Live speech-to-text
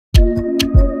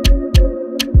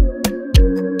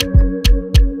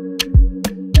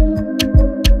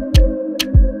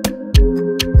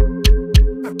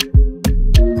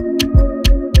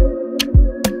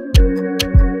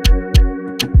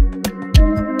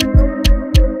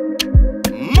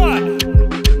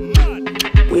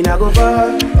go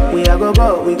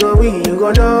far, we go win, you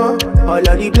go know. All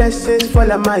of the blessings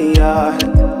fall on my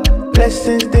yard.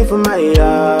 Blessings stay for my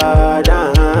yard,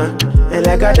 And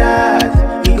like a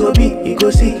dad, he go be, he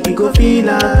go see, he go feel,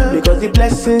 because the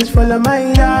blessings fall on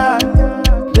my yard.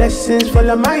 Blessings fall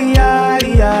on my yard,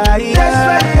 That's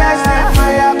why I sip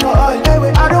my alcohol.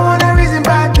 I don't wanna reason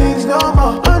bad things no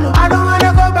more. I don't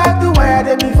wanna go back to where I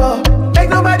did before. Make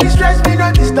nobody stress me,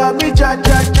 not disturb me, cha.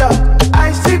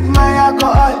 I sip my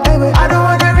alcohol. I don't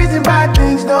wanna reason bad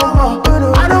things no more.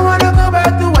 I don't wanna go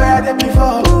back to where I did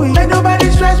before. Make nobody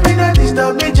stress me, not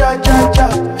disturb me, cha.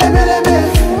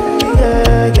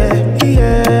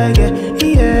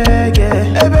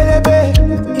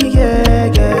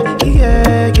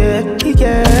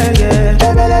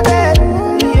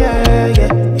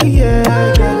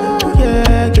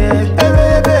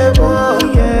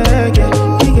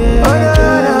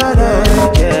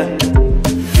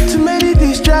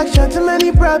 Too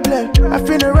many problems. I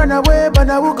finna run away, but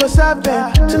I will go solve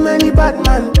them. Too many bad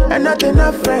men and not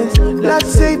enough friends. Lord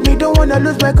save me, don't wanna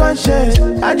lose my conscience.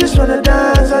 I just wanna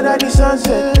dance under the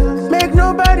sunset. Make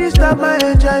nobody stop my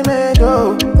enjoyment.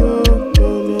 Oh,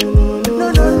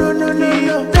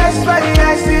 no. That's why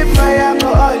I sip my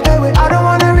alcohol. I don't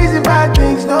wanna reason bad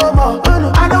things no more.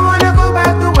 I don't wanna go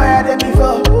back to where I did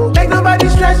before. Make nobody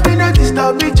stress me, not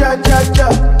disturb me, cha.